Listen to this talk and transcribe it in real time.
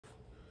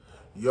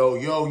Yo,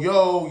 yo,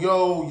 yo,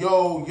 yo,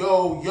 yo,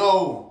 yo,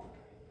 yo.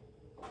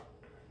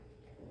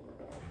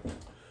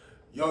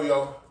 Yo,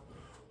 yo.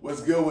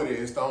 What's good with it?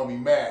 It's the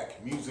homie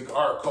Mac. Music,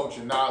 art,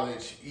 culture,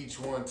 knowledge. Each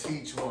one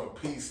teach one.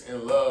 Peace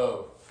and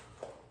love.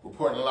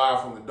 Reporting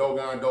live from the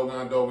Dogon.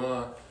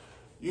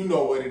 You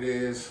know what it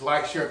is.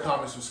 Like, share,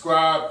 comment,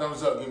 subscribe.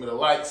 Thumbs up, give me the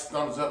likes.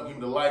 Thumbs up, give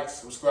me the likes.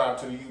 Subscribe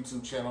to the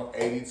YouTube channel,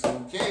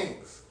 82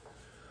 Kings.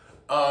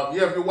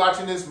 If you're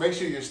watching this, make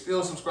sure you're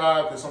still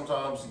subscribed because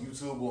sometimes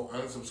YouTube will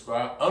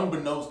unsubscribe,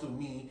 unbeknownst to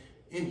me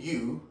and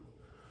you.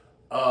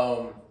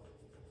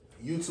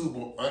 YouTube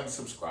will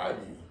unsubscribe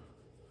you.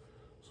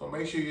 So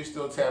make sure you're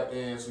still tapped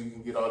in so you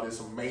can get all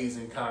this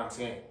amazing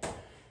content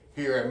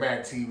here at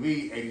Mac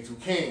TV, 82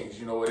 Kings.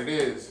 You know what it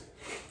is.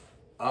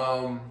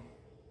 So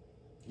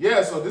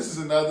this is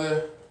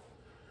another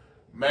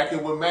Mac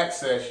It with Mac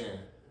session,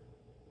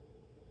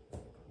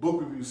 book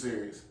review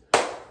series.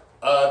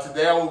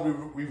 Today I will be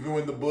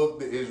reviewing the book,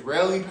 The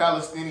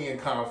Israeli-Palestinian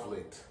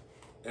Conflict,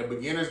 A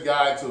Beginner's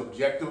Guide to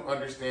Objective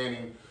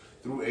Understanding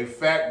Through a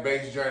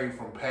Fact-Based Journey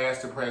from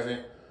Past to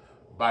Present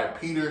by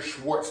Peter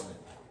Schwartzman.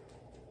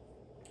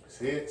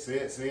 See it.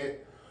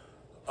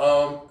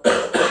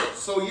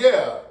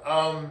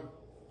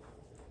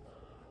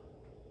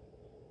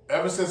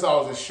 Ever since I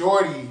was a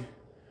shorty,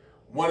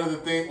 one of the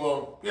things,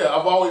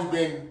 I've always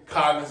been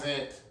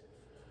cognizant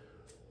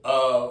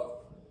of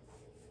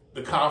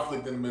the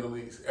conflict in the Middle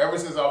East. Ever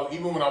since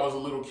even when I was a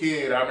little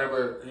kid, I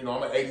remember,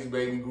 I'm an 80s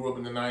baby, grew up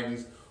in the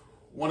 90s.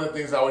 One of the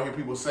things I would hear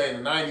people say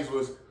in the 90s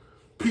was,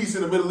 peace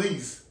in the Middle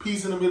East,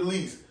 peace in the Middle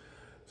East.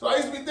 So I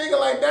used to be thinking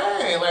like,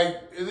 dang,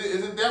 like,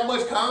 is it that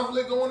much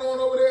conflict going on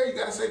over there? You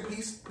gotta say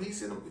peace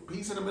in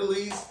the Middle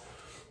East.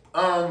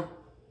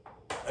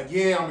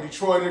 Again, I'm a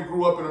Detroiter,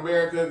 grew up in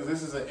America, because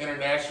this is an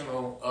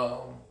international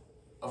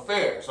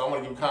affair. So I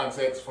want to give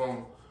context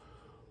from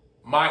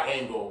my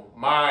angle,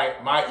 my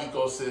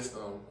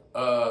ecosystem,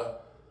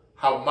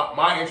 how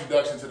my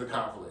introduction to the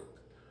conflict.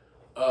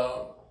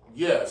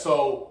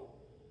 So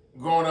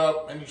growing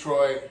up in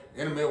Detroit,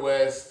 in the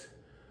Midwest,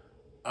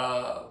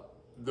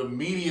 the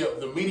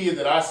media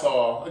that I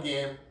saw,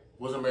 again,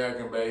 was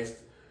American-based.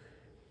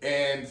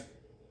 And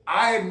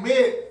I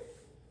admit,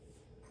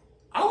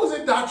 I was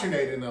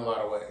indoctrinated in a lot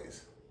of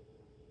ways.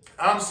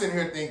 I'm sitting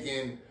here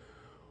thinking,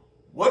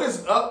 what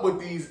is up with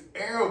these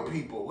Arab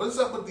people? What is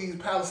up with these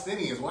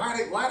Palestinians? Why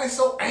are they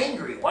so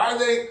angry? Why are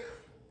they?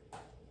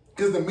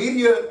 Because the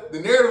media, the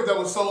narrative that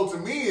was sold to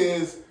me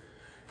is,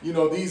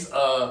 these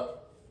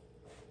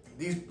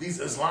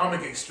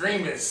Islamic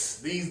extremists,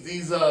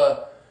 these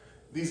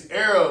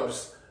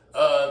Arabs,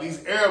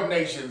 these Arab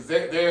nations,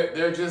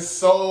 they're just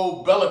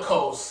so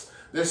bellicose.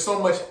 There's so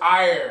much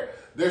ire.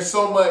 There's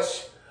so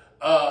much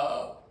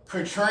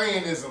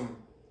contrarianism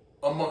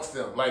amongst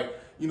them. Like,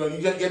 you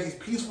get these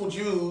peaceful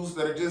Jews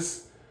that are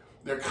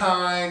they're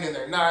kind and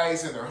they're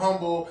nice and they're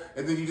humble.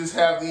 And then you just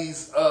have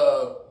these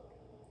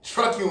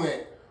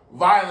truculent,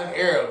 violent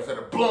Arabs that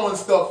are blowing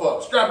stuff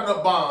up, strapping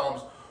up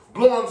bombs,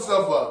 blowing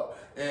stuff up.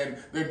 And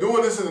they're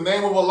doing this in the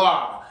name of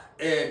Allah.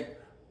 And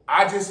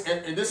I'm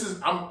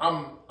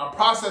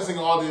processing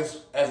all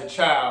this as a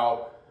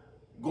child,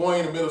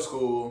 going into middle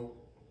school,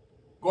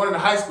 going into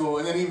high school,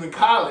 and then even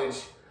college.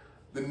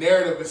 The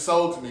narrative is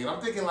sold to me. And I'm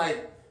thinking,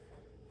 like,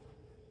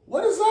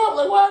 what is up?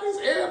 Like, why are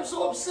these Arabs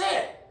so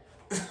upset?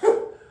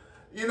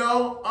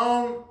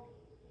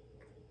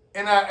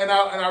 And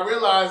I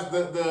realized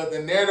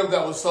the narrative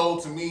that was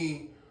sold to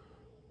me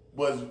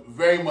was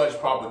very much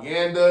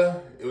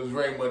propaganda. It was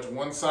very much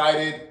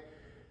one-sided.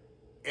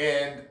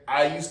 And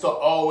I used to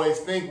always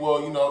think,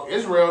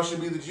 Israel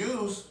should be the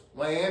Jews'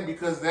 land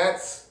because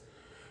the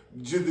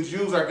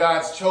Jews are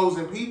God's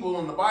chosen people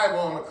in the Bible.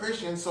 I'm a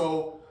Christian,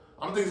 so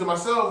I'm thinking to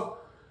myself,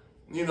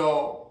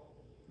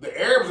 the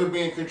Arabs are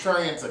being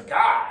contrarian to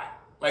God.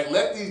 Like,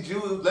 let these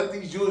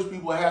Jewish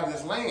people have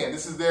this land.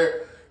 This is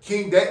their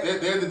king.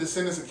 They're the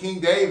descendants of King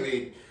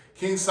David,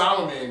 King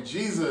Solomon,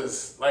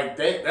 Jesus. Like,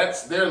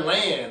 that's their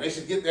land. They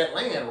should get that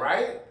land,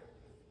 right?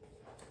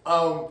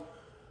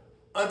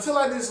 Until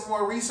I did some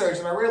more research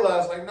and I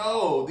realized, like,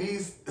 no,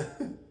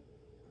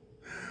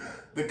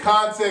 the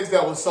context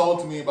that was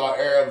sold to me about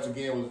Arabs,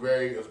 again,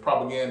 it was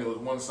propaganda. It was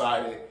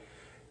one-sided.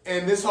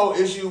 And this whole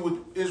issue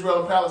with Israel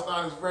and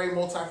Palestine is very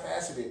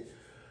multifaceted.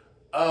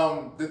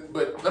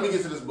 But let me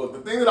get to this book.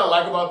 The thing that I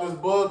like about this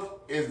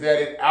book is that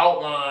it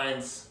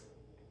outlines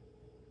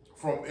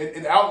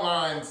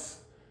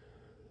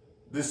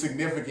the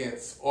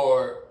significance,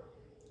 or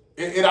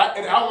it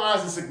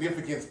outlines the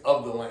significance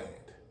of the land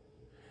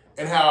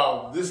and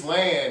how this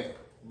land,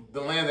 the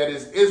land that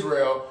is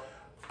Israel,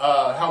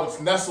 how it's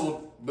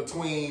nestled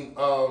between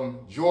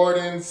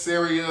Jordan,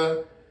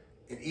 Syria,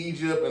 and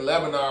Egypt and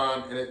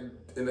Lebanon, and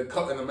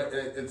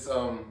it's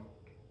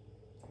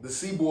the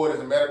seaboard is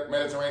the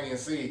Mediterranean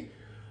Sea.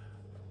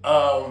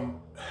 The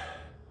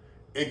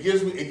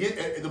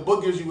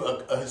book gives you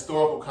a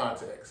historical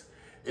context.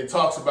 It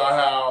talks about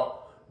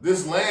how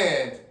this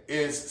land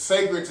is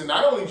sacred to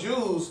not only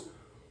Jews,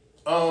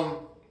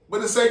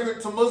 but it's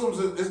sacred to Muslims.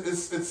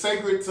 It's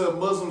sacred to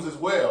Muslims as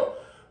well.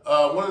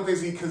 one of the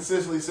things he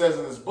consistently says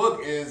in this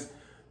book is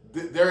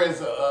there is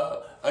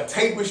a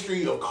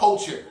tapestry of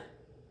culture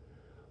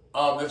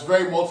that's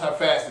very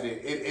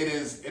multifaceted. It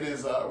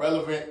is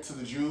relevant to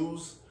the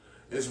Jews.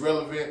 It's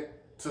relevant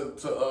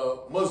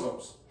to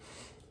Muslims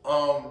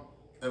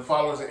and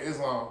followers of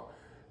Islam.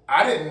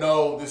 I didn't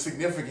know the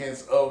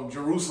significance of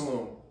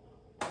Jerusalem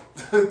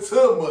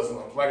to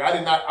Muslims. Like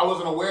I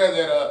wasn't aware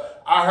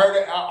that I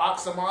heard of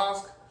Al-Aqsa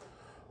Mosque,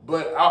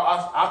 but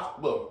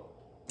look,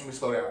 let me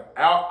slow down.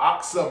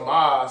 Al-Aqsa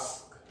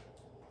Mosque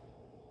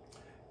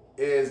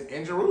is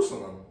in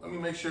Jerusalem. Let me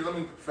make sure. Give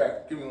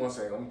me 1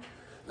 second.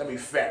 Let me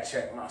fact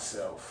check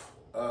myself.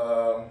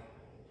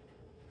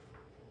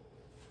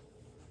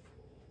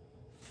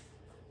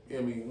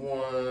 Give me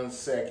 1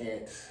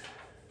 second.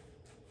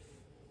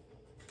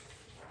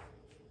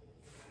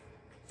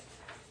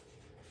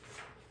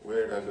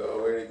 Where'd I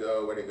go? Where'd it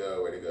go? Where'd it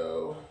go? Where'd it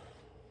go?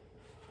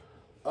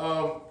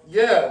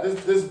 Yeah,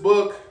 this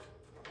book,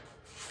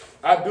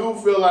 I do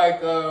feel like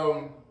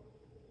the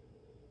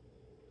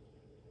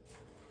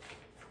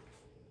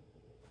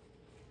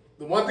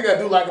one thing I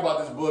do like about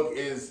this book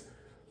is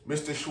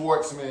Mr.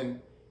 Schwartzman.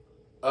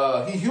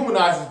 He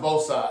humanizes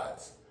both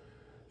sides.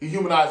 He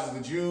humanizes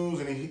the Jews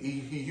and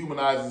he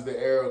humanizes the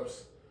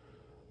Arabs.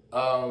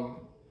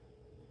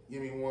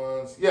 Give me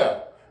one.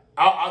 Yeah.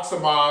 Al-Aqsa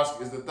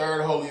Mosque is the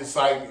third holiest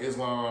site in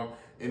Islam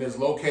and is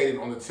located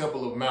on the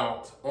Temple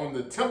Mount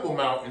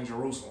in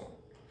Jerusalem.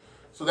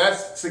 So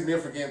that's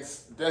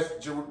significance.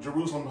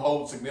 Jerusalem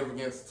holds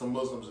significance to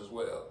Muslims as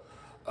well.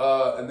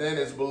 And then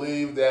it's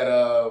believed that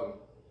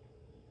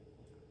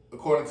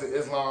according to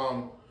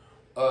Islam,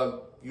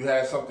 you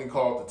have something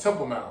called the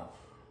Temple Mount,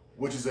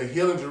 which is a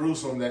hill in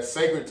Jerusalem that's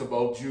sacred to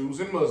both Jews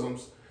and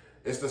Muslims.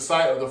 It's the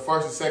site of the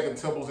first and second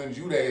temples in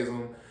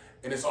Judaism.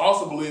 And it's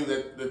also believed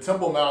that the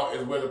Temple Mount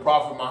is where the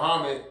Prophet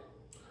Muhammad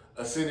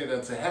ascended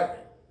into heaven.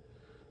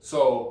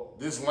 So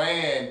this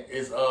land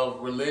is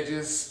of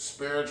religious,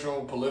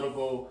 spiritual,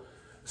 political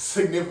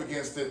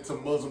significance to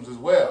Muslims as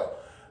well.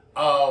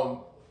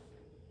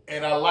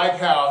 And I like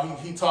how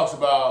he talks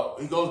about,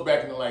 he goes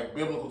back into like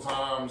biblical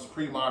times,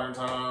 pre-modern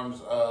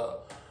times.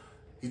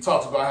 He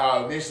talks about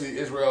how initially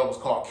Israel was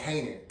called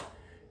Canaan,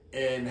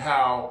 and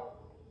how,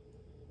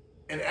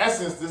 in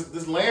essence,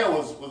 this land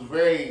was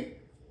very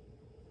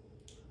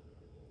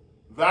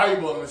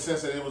valuable in the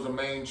sense that it was a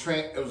main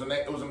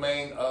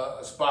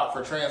spot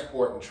for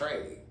transport and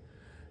trade.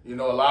 You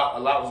know, a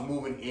lot was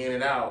moving in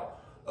and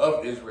out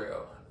of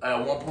Israel.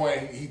 At one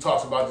point, he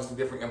talks about just the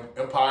different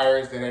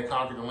empires that had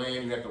conquered the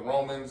land. You had the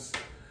Romans;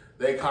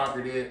 they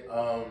conquered it,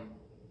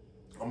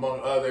 among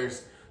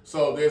others.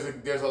 So there's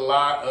an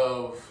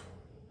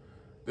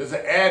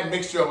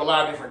admixture of a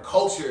lot of different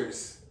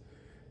cultures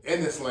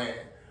in this land.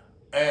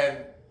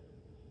 And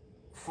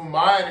from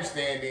my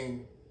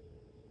understanding,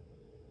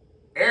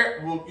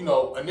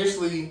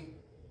 initially,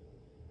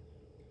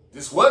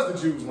 this was the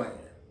Jews' land.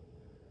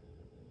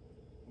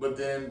 But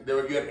then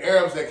you had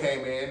Arabs that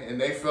came in, and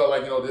they felt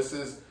like, this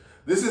is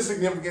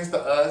significant to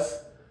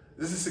us.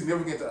 This is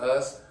significant to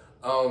us.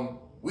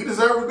 We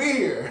deserve to be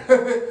here,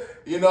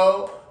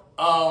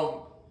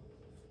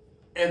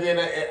 And then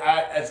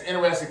it's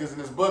interesting because in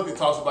this book it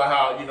talks about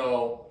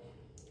how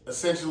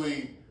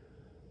essentially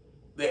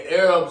the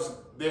Arabs,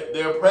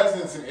 their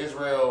presence in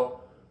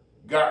Israel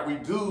got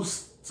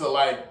reduced to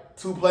like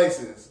two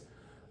places: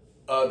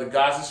 the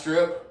Gaza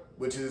Strip,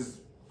 which is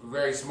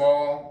very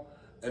small,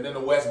 and then the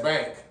West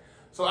Bank.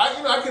 So I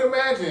can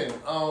imagine.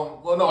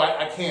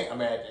 I can't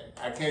imagine.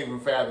 I can't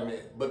even fathom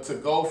it. But to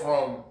go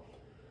from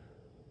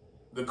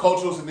the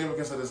cultural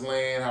significance of this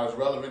land, how it's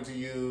relevant to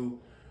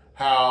you,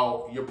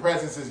 how your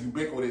presence is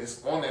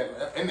ubiquitous on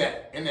in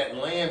that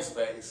land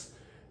space,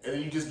 and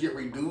then you just get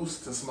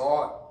reduced to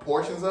small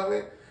portions of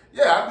it.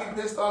 Yeah, I'd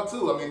be pissed off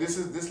too. I mean,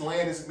 this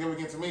land is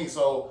significant to me,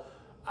 so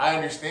I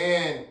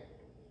understand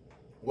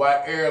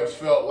why Arabs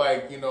felt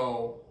like they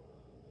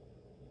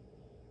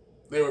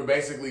were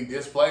basically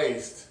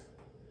displaced.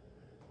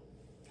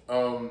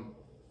 The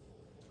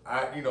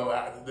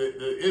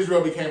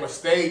Israel became a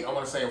state, I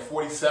want to say in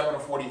 47 or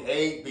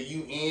 48. The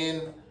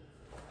UN,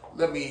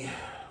 let me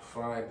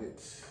find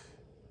it.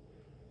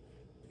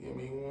 Give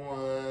me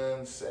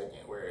 1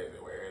 second. Where is it?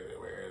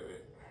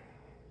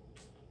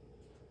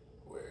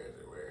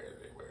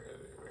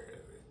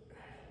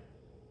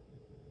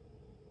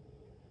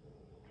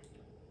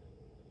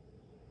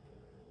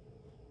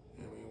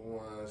 Give me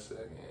 1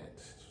 second.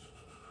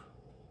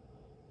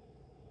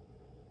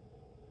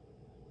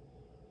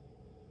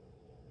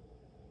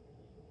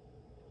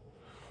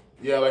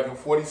 Yeah, like in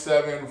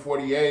 47,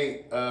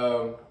 48,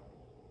 the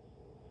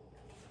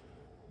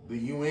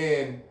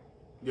UN,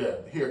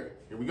 here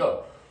we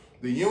go.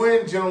 The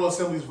UN General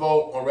Assembly's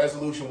vote on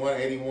Resolution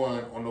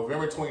 181 on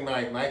November 29,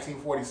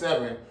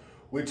 1947,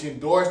 which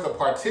endorsed the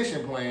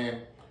partition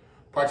plan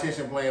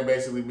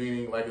basically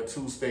meaning like a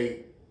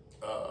two-state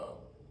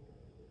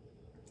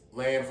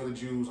land for the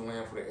Jews and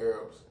land for the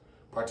Arabs,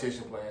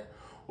 partition plan,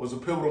 was a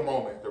pivotal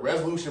moment. The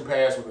resolution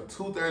passed with a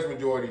 2/3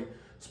 majority,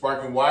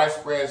 sparking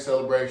widespread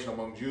celebration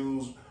among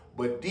Jews,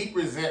 but deep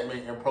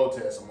resentment and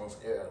protest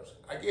amongst Arabs.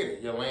 I get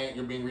it. Your land,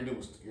 you're being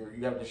reduced.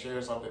 You have to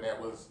share something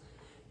that was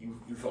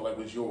you felt like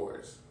was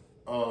yours.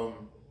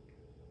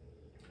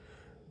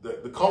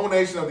 The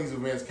culmination of these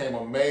events came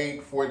on May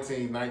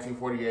 14,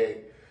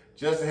 1948,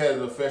 just ahead of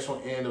the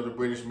official end of the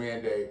British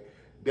Mandate.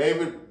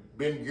 David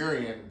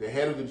Ben-Gurion, the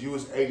head of the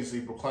Jewish agency,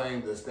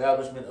 proclaimed the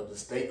establishment of the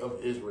State of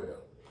Israel.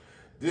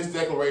 This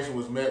declaration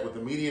was met with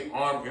immediate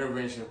armed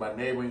intervention by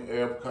neighboring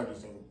Arab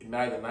countries and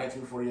ignited the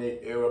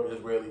 1948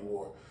 Arab-Israeli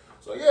War.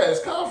 So yeah,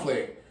 it's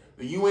conflict.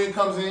 The UN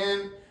comes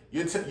in.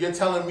 You're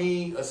telling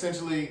me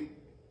essentially,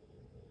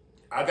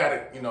 I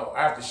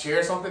have to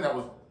share something that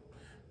was.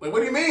 Like,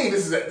 what do you mean?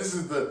 This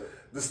is the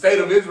state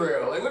of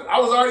Israel. Like, I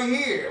was already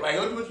here. Like,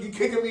 what you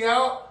kicking me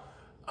out?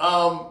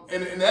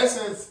 And in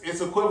essence, it's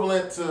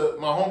equivalent to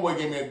my homeboy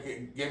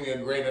gave me a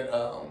great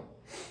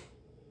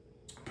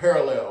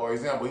parallel or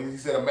example. He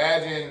said,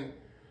 imagine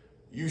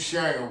you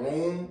sharing a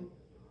room.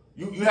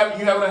 You have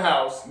a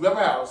house,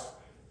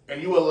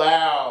 and you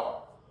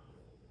allow.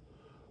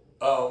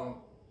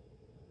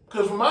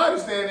 Because from my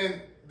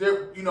understanding,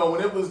 there,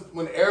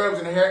 when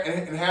Arabs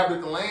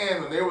inhabited the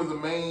land, and they were the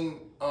main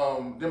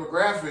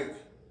demographic,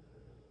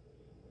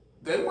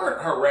 they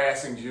weren't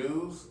harassing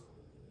Jews.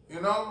 They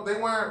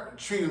weren't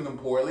treating them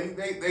poorly.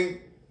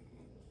 They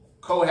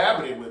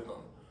cohabited with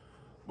them.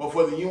 But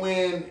for the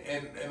UN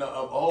and a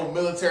whole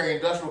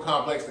military-industrial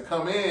complex to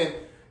come in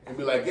and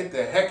be like, get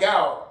the heck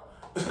out,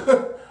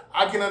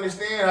 I can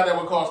understand how that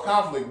would cause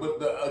conflict. But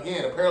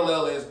again, the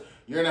parallel is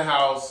you're in a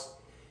house,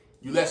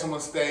 you let someone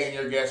stay in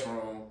your guest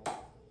room,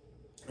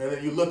 and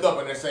then you look up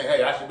and they're saying,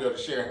 hey, I should be able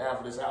to share half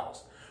of this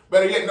house.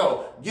 Better yet,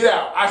 no, get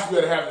out. I should be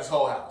able to have this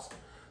whole house.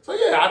 So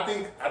yeah,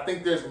 I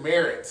think there's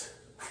merit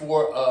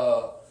for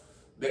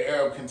the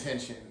Arab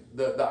contention,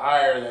 the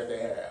ire that they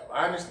have.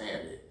 I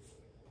understand it.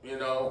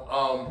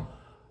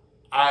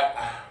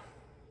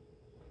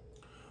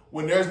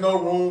 When there's no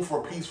room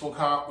for peaceful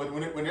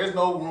when there's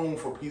no room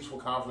for peaceful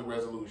conflict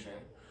resolution,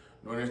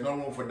 when there's no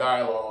room for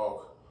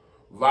dialogue,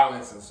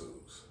 violence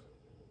ensues.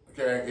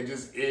 Okay, it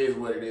just is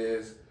what it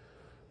is.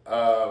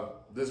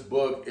 This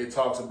book, it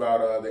talks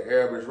about the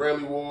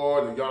Arab-Israeli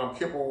War, the Yom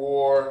Kippur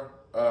War.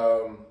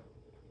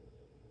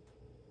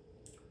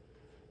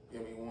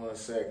 Give me 1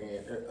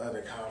 second. There are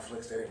other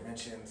conflicts that it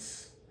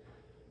mentions.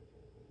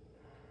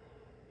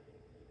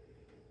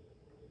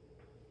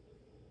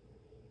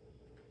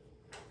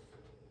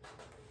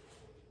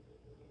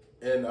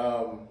 And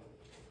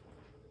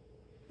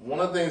one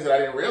of the things that I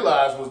didn't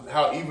realize was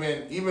how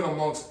even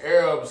amongst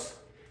Arabs,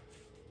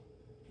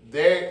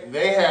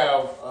 they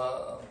have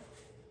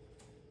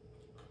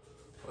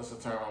what's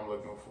the term I'm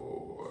looking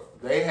for?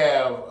 They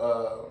have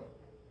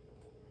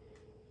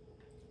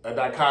a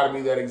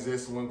dichotomy that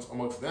exists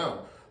amongst them.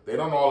 They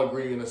don't all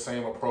agree in the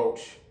same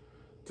approach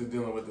to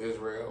dealing with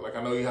Israel. Like,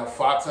 I know you have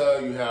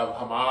Fatah, you have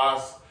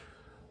Hamas.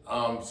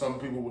 Some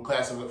people would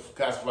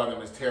classify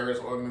them as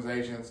terrorist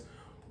organizations,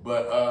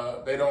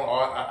 but they don't.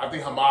 I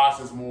think Hamas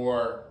is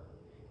more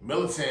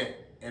militant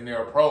in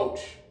their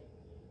approach.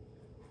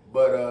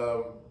 But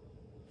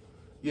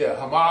yeah,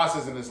 Hamas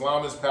is an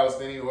Islamist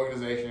Palestinian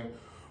organization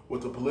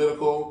with a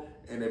political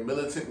and a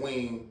militant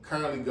wing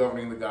currently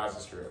governing the Gaza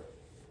Strip.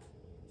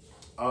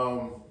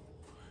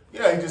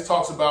 Yeah, he just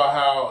talks about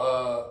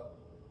how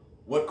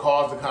what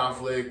caused the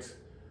conflict,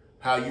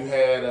 how you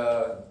had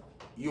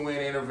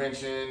UN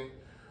intervention,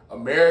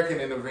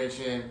 American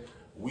intervention.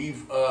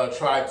 We've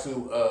tried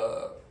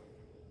to,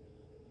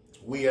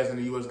 we as in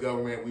the U.S.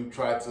 government, we've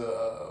tried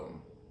to,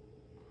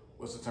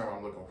 what's the term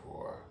I'm looking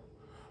for?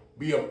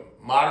 Be a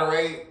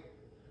moderate,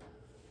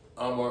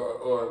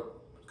 or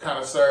kind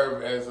of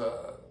serve as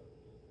a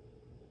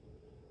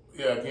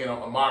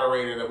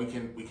moderator that we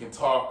can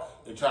talk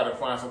and try to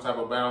find some type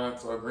of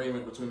balance or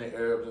agreement between the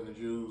Arabs and the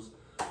Jews.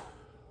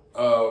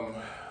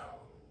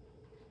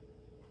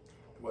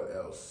 What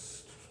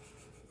else?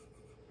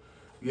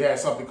 You had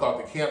something called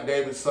the Camp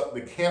David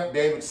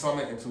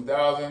Summit in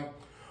 2000.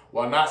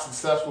 While not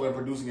successful in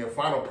producing a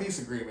final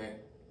peace agreement,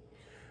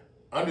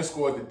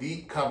 underscored the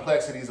deep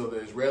complexities of the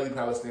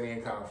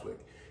Israeli-Palestinian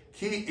conflict.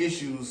 Key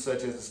issues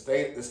such as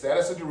the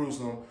status of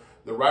Jerusalem,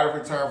 the right of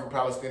return for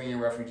Palestinian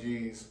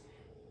refugees,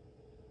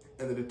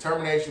 and the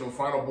determination of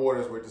final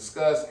borders were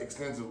discussed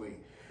extensively,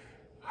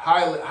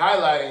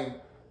 highlighting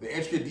the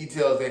intricate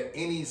details that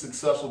any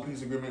successful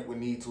peace agreement would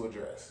need to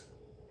address.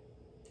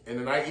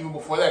 Even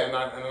before that, in the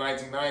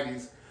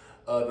 1990s,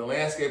 the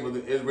landscape of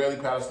the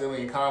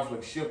Israeli-Palestinian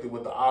conflict shifted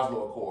with the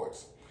Oslo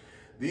Accords.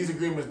 These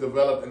agreements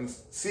developed in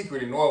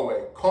secret in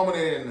Norway,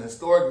 culminated in a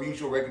historic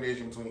mutual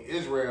recognition between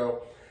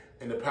Israel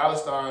and the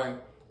Palestine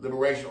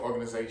Liberation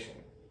Organization.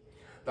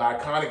 The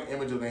iconic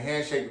image of the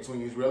handshake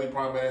between Israeli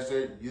Prime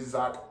Minister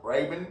Yitzhak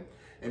Rabin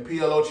and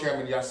PLO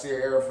Chairman Yasser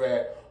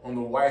Arafat on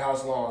the White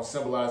House lawn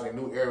symbolized a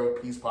new era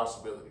of peace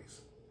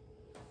possibilities.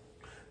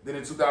 Then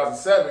in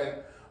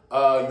 2007,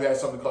 you had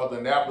something called the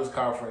Annapolis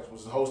Conference,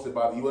 which was hosted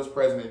by the U.S.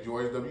 President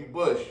George W.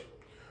 Bush,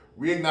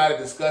 reignited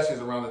discussions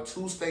around a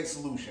two-state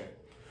solution.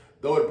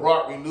 Though it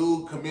brought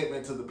renewed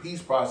commitment to the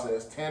peace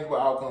process, tangible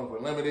outcomes were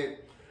limited.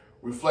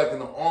 reflecting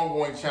the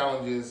ongoing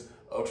challenges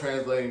of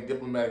translating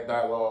diplomatic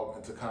dialogue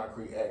into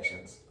concrete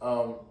actions.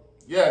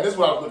 Yeah, this is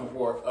what I was looking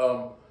for.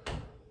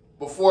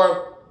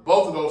 Before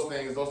both of those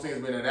things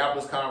being the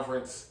Annapolis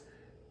Conference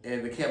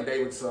and the Camp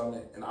David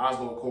Summit and the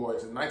Oslo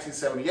Accords. In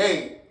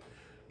 1978,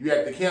 you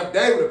had the Camp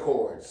David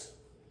Accords,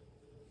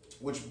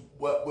 which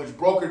was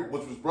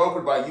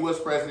brokered by U.S.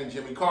 President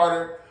Jimmy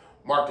Carter,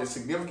 marked a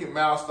significant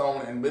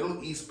milestone in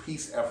Middle East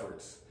peace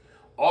efforts.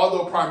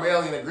 Although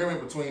primarily an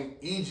agreement between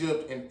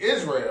Egypt and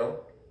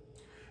Israel,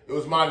 it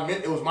was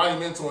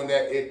monumental in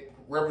that it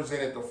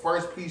represented the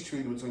first peace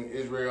treaty between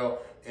Israel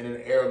and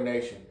an Arab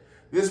nation.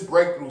 This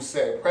breakthrough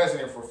set a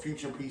precedent for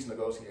future peace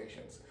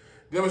negotiations,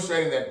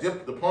 demonstrating that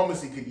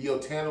diplomacy could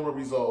yield tangible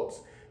results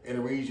in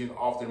a region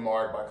often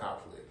marred by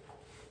conflict.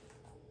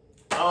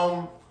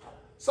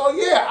 So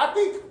yeah, I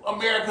think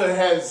America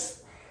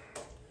has,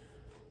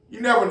 you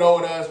never know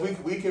with us,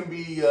 we can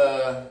be,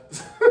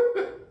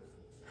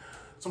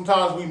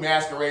 sometimes we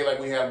masquerade like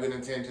we have good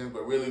intentions,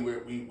 but really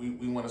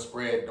we want to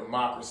spread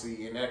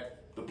democracy, and that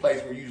the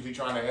place we're usually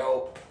trying to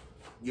help,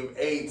 give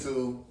aid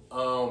to,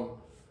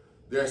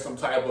 there's some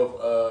type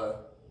of,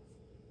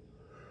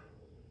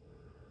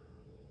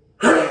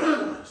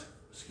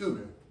 excuse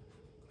me,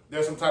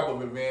 there's some type of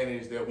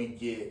advantage that we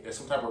get, there's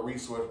some type of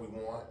resource we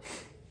want.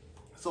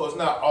 So it's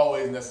not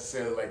always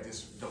necessarily like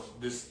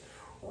this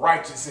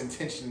righteous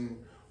intention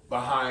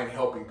behind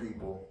helping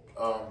people.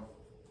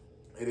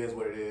 It is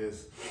what it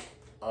is.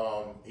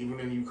 Even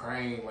in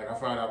Ukraine, like I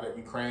found out that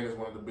Ukraine is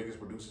one of the biggest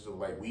producers of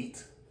like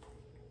wheat.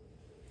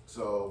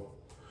 So,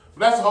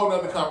 but that's a whole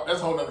nother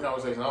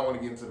conversation. I don't want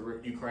to get into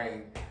the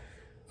Ukraine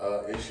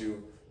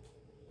issue.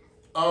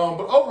 But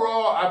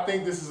overall, I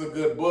think this is a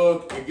good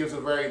book. It gives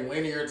a very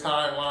linear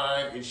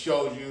timeline. It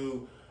shows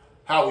you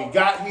how we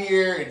got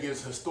here. It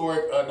gives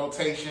historic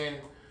notation.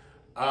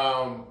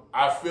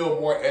 I feel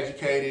more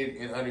educated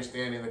in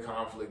understanding the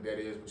conflict that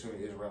is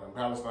between Israel and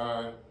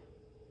Palestine.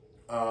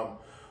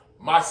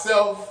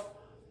 Myself,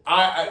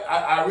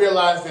 I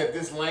realize that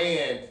this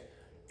land,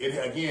 it's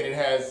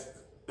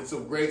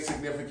of great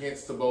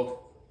significance to both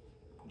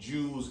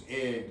Jews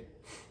and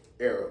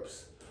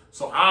Arabs.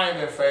 So I am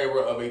in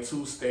favor of a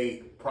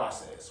two-state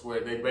process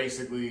where they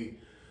basically,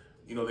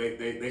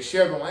 they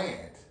share the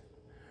land.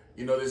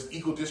 There's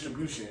equal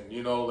distribution.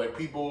 Like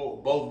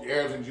people, both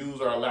Arabs and Jews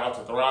are allowed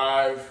to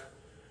thrive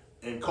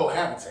and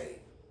cohabitate.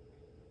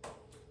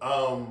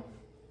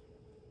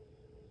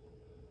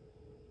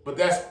 But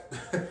that's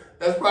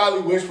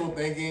probably wishful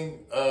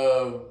thinking.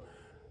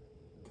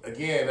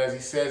 Again, as he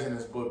says in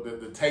this book,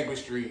 the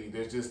tapestry,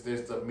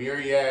 there's a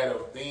myriad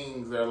of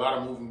things. There are a lot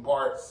of moving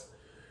parts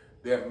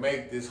that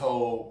make this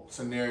whole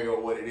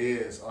scenario what it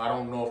is. I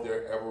don't know if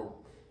there ever,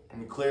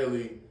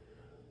 clearly,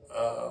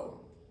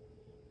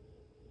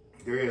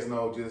 there is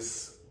no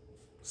just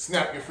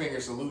snap your finger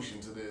solution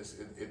to this.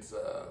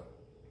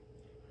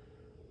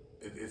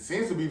 It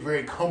seems to be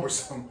very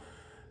cumbersome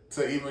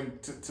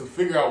to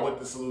figure out what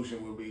the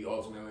solution would be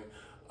ultimately.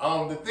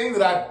 The thing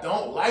that I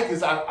don't like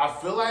is I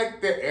feel like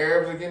the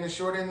Arabs are getting the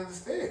short end of the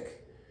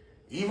stick.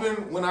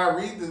 Even when I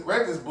read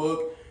this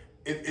book,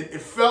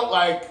 it felt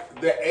like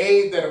the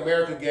aid that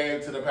America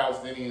gave to the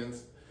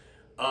Palestinians,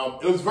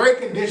 it was very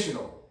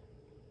conditional.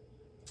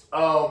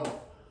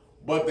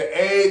 But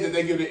the aid that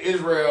they give to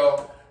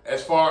Israel,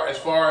 as far as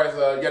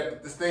you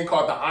got this thing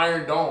called the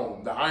Iron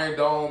Dome. The Iron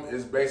Dome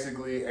is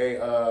basically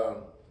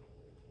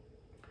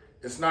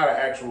it's not an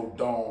actual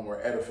dome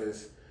or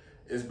edifice.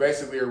 It's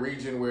basically a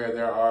region where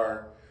there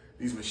are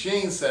these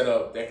machines set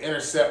up that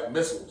intercept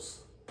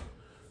missiles.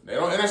 They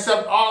don't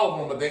intercept all of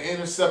them, but they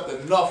intercept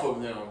enough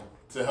of them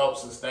to help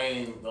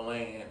sustain the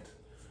land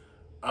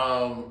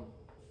from,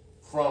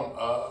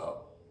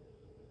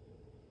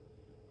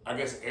 I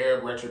guess,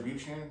 Arab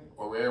retribution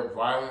or Arab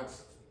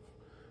violence.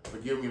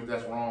 Forgive me if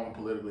that's wrong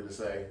politically to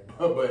say,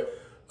 but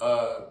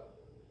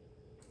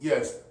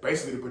yes,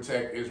 basically to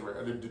protect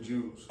Israel, the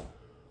Jews.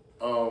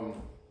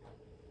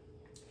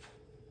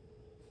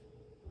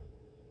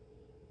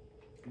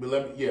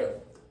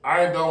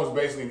 Iron Dome is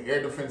basically an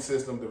air defense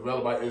system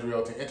developed by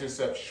Israel to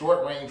intercept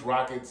short-range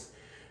rockets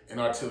and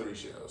artillery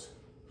shells.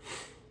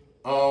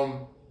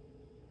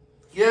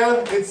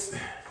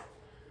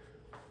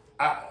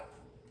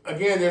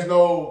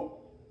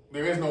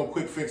 There is no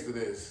quick fix to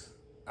this.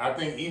 I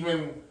think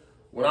even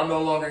when I'm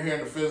no longer here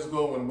in the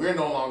physical, when we're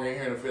no longer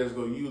here in the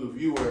physical, you, the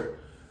viewer,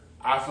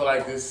 I feel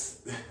like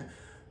this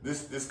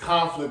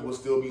conflict will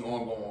still be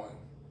ongoing.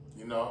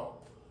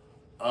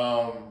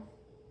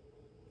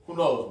 Who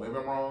knows? Maybe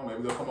I'm wrong.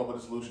 Maybe they'll come up with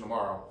a solution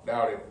tomorrow.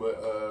 Doubt it.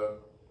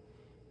 But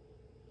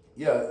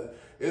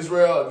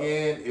Israel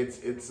again.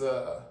 It's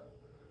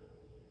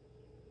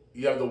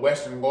you have the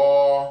Western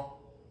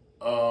Wall,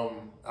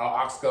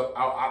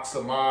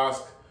 Al-Aqsa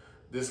Mosque.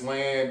 This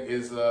land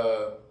is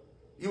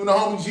even the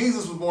homie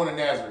Jesus was born in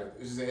Nazareth,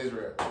 which is in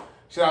Israel.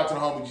 Shout out to the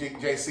homie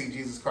JC,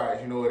 Jesus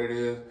Christ. You know what it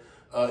is.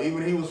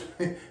 Even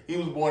he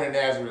was born in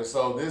Nazareth.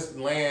 So this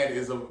land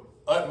is of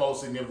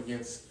utmost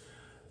significance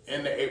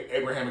in the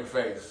Abrahamic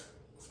faith,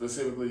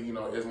 specifically,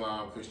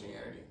 Islam,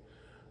 Christianity,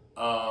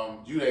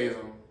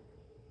 Judaism.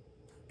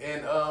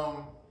 And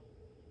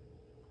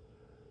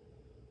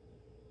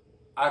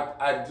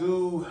I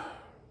do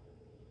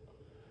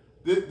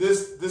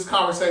this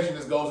conversation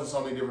just goes in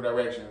so many different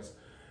directions.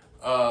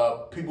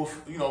 People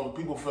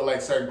feel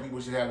like certain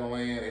people should have the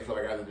land. They feel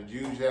like either the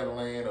Jews should have the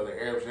land or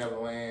the Arabs should have the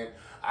land.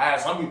 I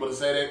have some people to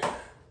say that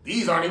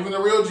these aren't even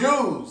the real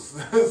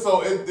Jews.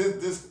 So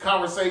this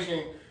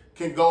conversation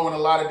can go in a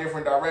lot of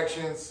different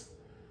directions.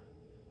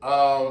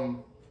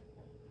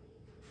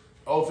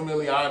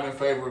 Ultimately, I am in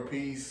favor of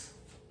peace.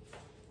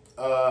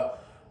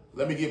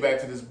 Let me get back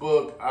to this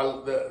book.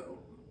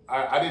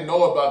 I didn't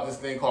know about this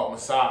thing called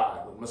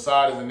Mossad.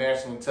 Mossad is a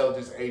national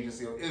intelligence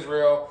agency of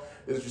Israel.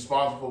 It is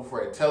responsible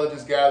for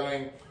intelligence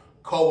gathering,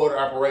 covert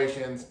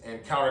operations,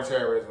 and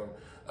counterterrorism.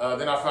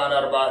 Then I found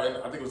out about,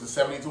 I think it was the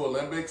 '72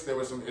 Olympics. There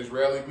were some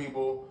Israeli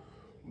people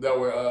that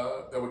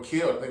were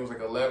killed. I think it was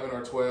like 11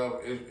 or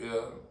 12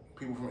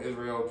 people from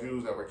Israel,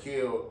 Jews, that were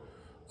killed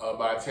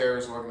by a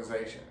terrorist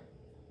organization,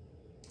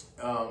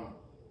 an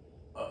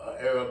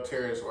Arab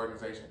terrorist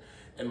organization.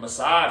 And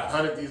Mossad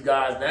hunted these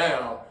guys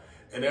down.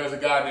 And there was a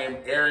guy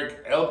named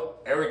Eric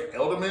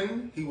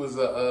Elderman. He was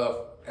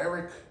Adolf.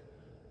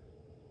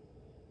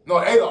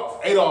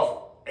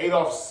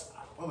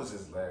 What was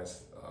his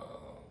last?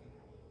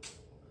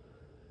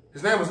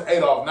 His name was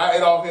Adolf, not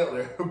Adolf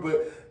Hitler,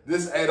 but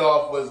this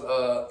Adolf was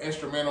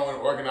instrumental in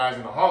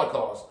organizing the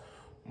Holocaust.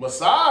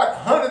 Mossad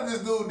hunted this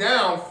dude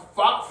down,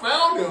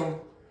 found him,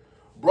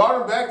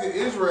 brought him back to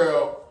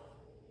Israel.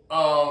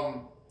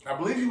 I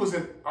believe he was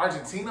in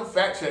Argentina.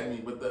 Fact check me,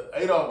 but the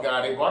Adolf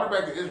guy, they brought him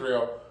back to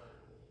Israel,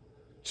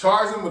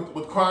 charged him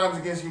with crimes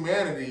against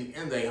humanity,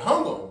 and they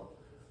hung him.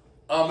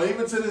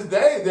 Even to this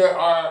day, there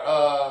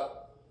are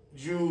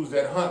Jews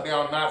that hunt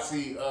down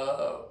Nazi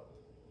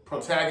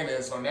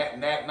protagonists or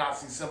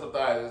Nazi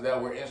sympathizers that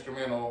were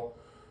instrumental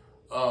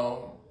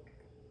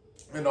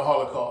in the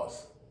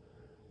Holocaust.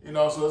 You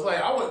know, so it's like,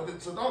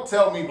 so don't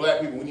tell me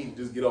black people we need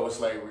to just get over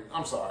slavery.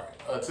 I'm sorry.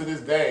 To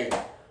this day,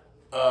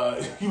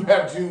 you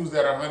have Jews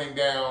that are hunting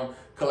down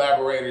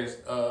collaborators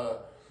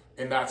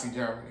in Nazi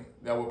Germany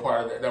that were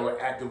part of that, that were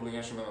actively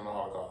instrumental in the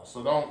Holocaust.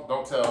 So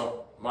don't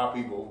tell my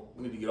people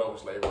we need to get over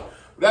slavery.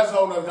 But that's a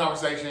whole nother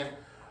conversation.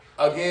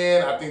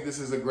 Again, I think this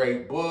is a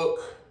great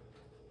book.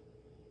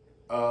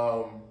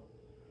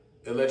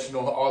 It lets you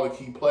know all the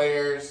key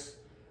players.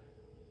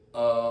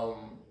 I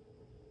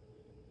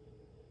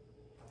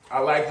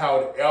like how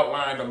it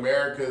outlined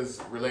America's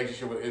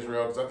relationship with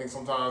Israel, because I think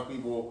sometimes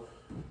people,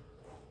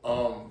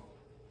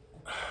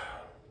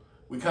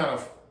 we kind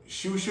of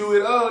shoo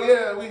it. Oh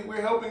yeah,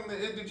 we're helping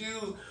the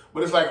Jews,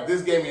 but it's like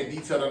this gave me a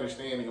detailed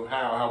understanding of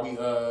how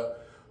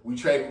we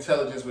trade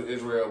intelligence with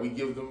Israel. We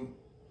give them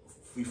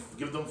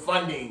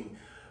funding.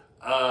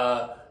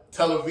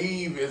 Tel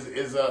Aviv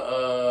is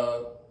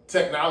a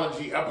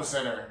technology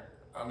epicenter.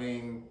 I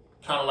mean,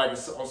 kind of like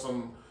on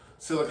some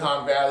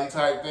Silicon Valley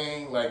type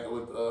thing, like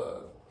with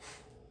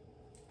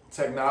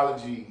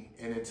technology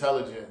and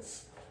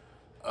intelligence.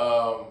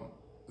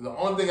 The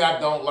only thing I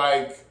don't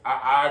like,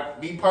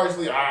 me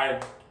personally,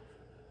 I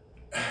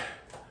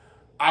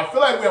feel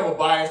like we have a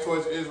bias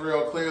towards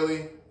Israel,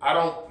 clearly. I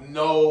don't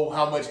know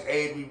how much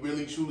aid we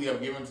really truly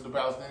have given to the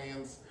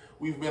Palestinians.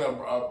 We've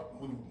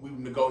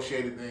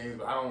negotiated things,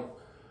 but I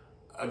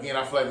feel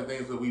like the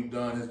things that we've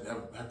done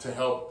to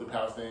help the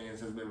Palestinians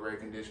has been very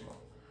conditional.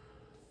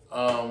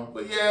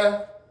 But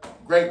yeah,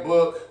 great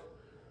book.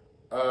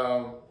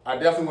 I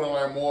definitely want to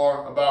learn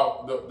more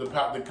about the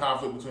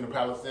conflict between the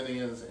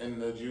Palestinians and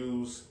the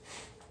Jews.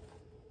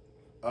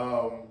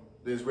 The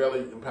Israeli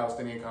and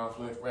Palestinian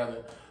conflict,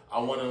 rather. I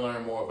want to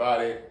learn more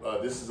about it.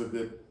 This is a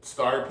good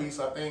starter piece,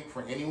 I think,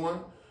 for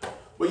anyone.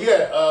 But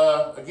yeah,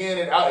 again,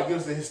 it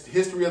gives the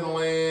history of the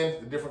land,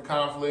 the different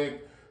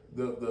conflict,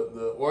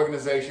 the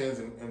organizations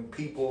and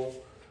people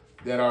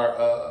that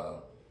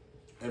are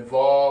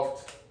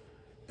involved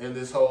in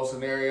this whole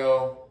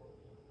scenario.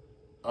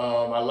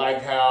 I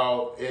like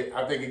how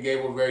I think it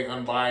gave a very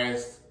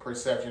unbiased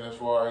perception as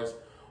far as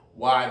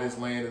why this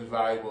land is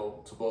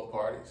valuable to both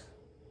parties.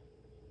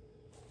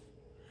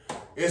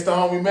 It's the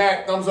homie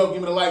Mac. Thumbs up,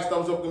 give me the likes.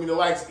 Thumbs up, give me the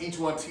likes. Each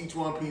one, teach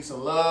one, peace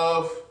and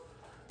love.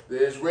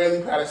 The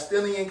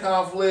Israeli-Palestinian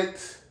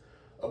conflict,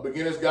 a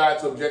beginner's guide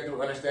to objective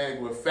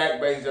understanding with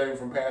fact-based journey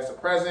from past to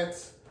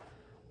present.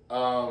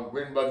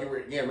 Written by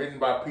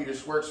Peter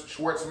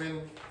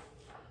Schwartzman.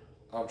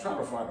 I'm trying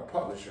to find a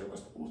publisher.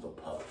 Who's the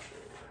publisher?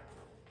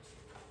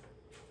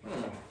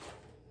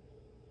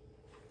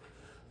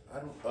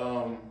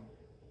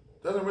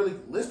 Doesn't really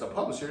list a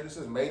publisher. It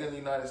says made in the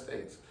United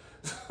States.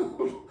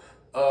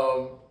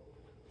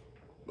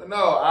 But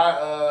no,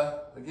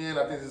 again,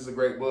 I think this is a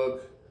great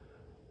book.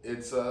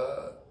 It's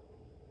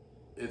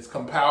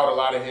compiled a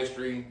lot of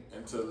history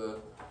into the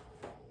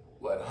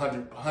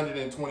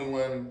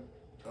 121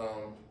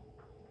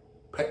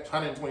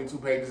 122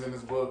 pages in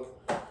this book.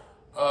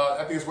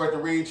 I think it's worth the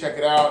read. Check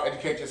it out.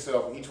 Educate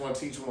yourself. Each one,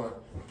 teach one.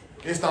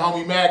 It's the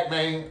homie Mac,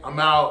 man. I'm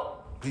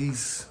out.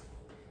 Peace.